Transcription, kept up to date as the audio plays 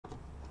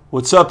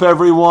What's up,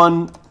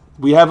 everyone?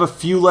 We have a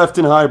few left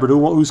in hybrid.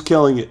 Who's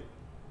killing it?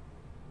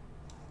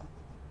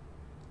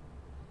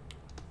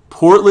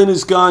 Portland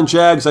is gone,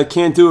 Jags. I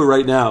can't do it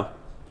right now.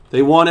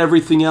 They want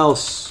everything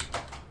else.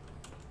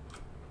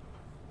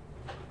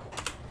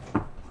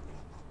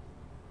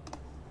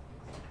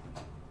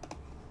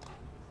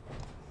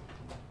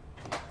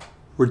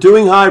 We're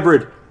doing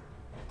hybrid.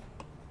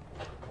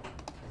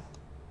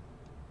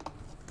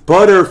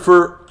 Butter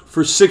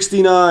for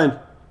 69.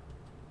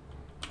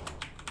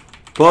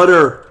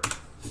 Butter.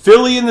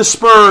 Philly and the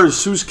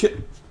Spurs. Who's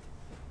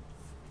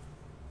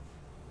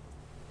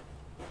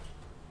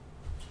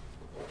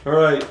all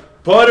right.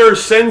 Butter,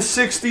 send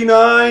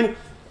 69.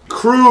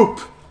 Croup,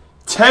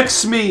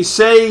 text me.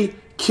 Say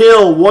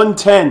kill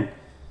 110.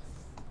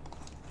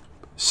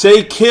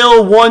 Say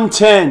kill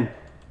 110.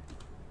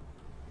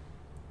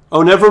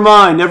 Oh, never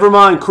mind. Never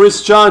mind.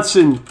 Chris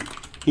Johnson.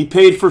 He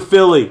paid for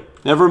Philly.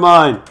 Never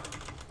mind.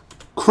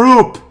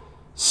 Croup,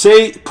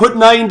 say put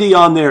 90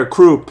 on there.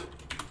 Croup.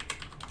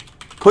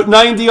 Put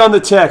 90 on the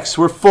text.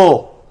 We're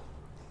full.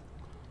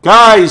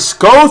 Guys,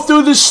 go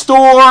through the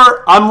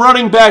store. I'm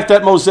running back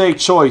that Mosaic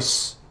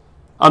Choice.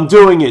 I'm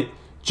doing it.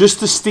 Just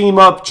to steam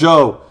up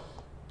Joe.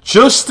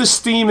 Just to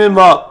steam him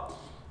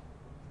up.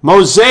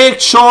 Mosaic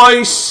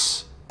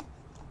Choice.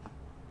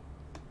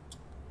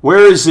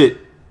 Where is it?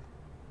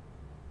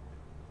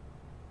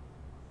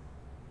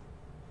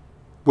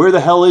 Where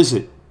the hell is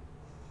it?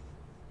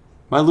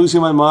 Am I losing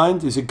my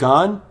mind? Is it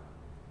gone?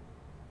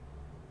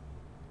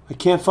 I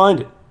can't find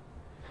it.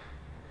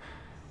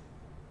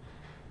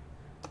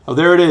 Oh,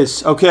 there it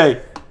is.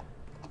 Okay.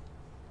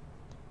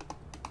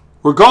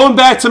 We're going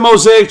back to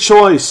Mosaic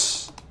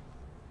Choice.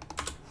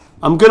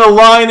 I'm going to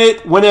line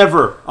it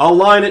whenever. I'll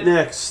line it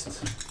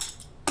next.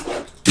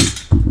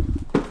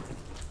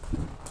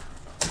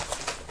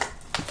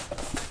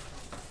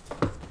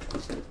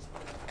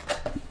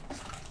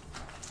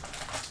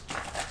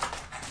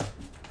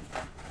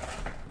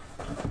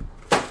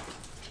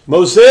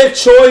 Mosaic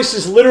Choice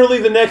is literally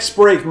the next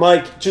break,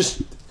 Mike.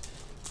 Just,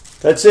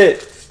 that's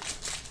it.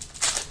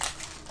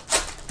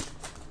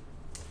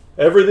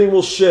 Everything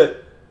will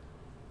ship.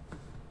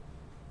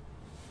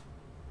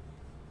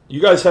 You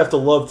guys have to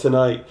love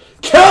tonight.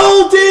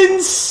 Keldon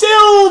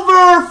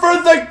Silver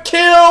for the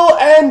kill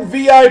and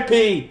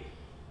VIP.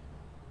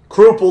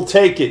 Croup will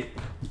take it.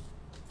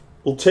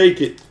 We'll take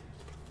it.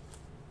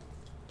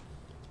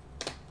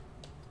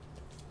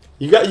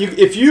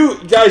 If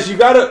you guys, you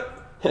gotta.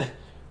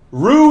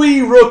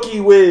 Rui Rookie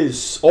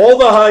Wiz. All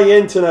the high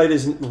end tonight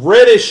is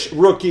reddish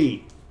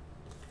rookie.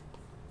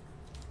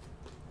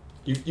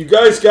 You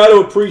guys got to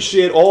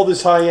appreciate all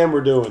this high end we're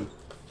doing.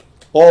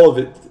 All of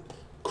it.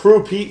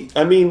 Croup,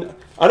 I mean,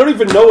 I don't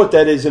even know what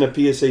that is in a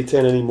PSA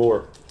 10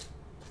 anymore.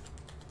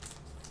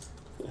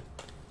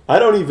 I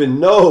don't even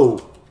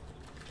know.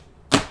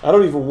 I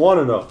don't even want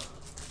to know.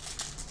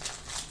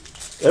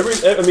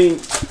 I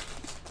mean,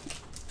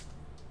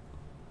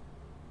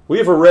 we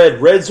have a red.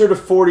 Reds are to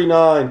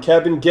 49.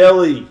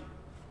 Cabangeli,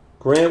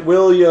 Grant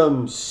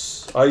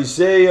Williams,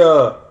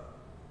 Isaiah.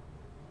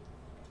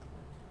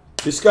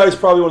 This guy's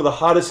probably one of the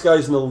hottest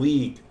guys in the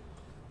league.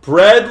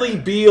 Bradley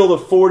Beal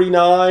to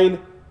 49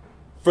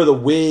 for the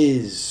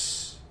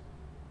Wiz.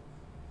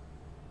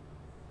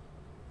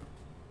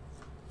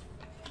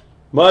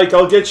 Mike,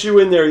 I'll get you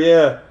in there,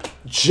 yeah.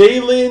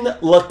 Jalen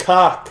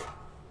Lecoq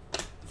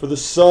for the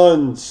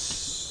Suns.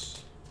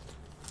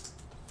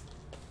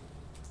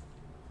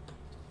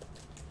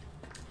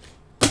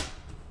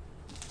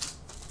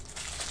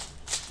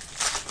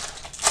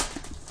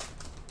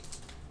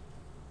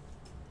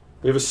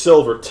 We have a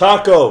silver.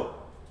 Taco.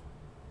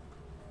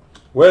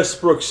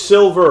 Westbrook,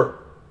 silver.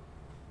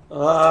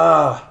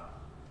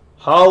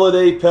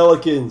 Holiday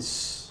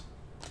Pelicans.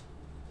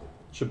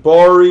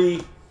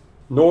 Jabari,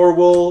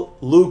 Norwell,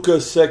 Luka,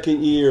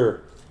 second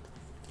year.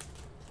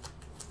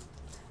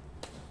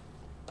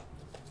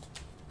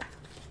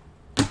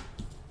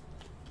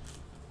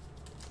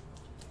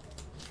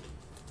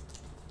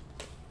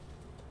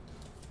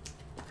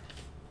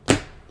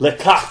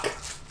 Lecoq.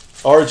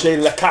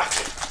 RJ Lecoq.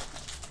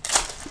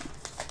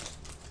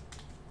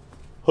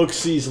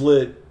 Hooksy's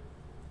lit.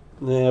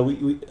 Nah,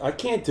 I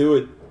can't do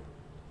it.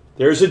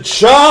 There's a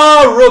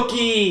Ja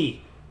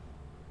rookie.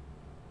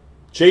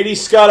 JD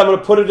Scott, I'm going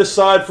to put it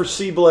aside for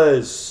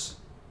Blez.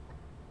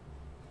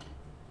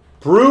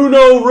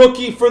 Bruno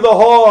rookie for the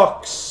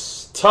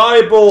Hawks.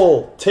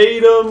 Tybal,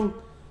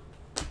 Tatum,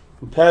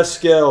 and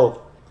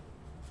Pascal.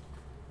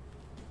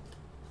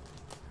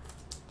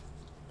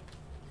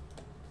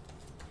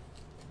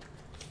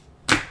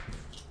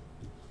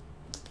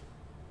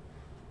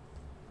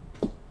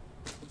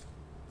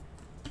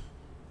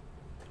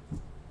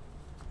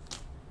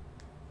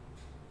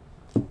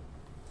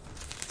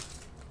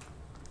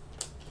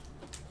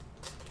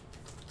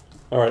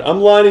 All right,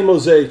 I'm lining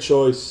Mosaic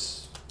Choice.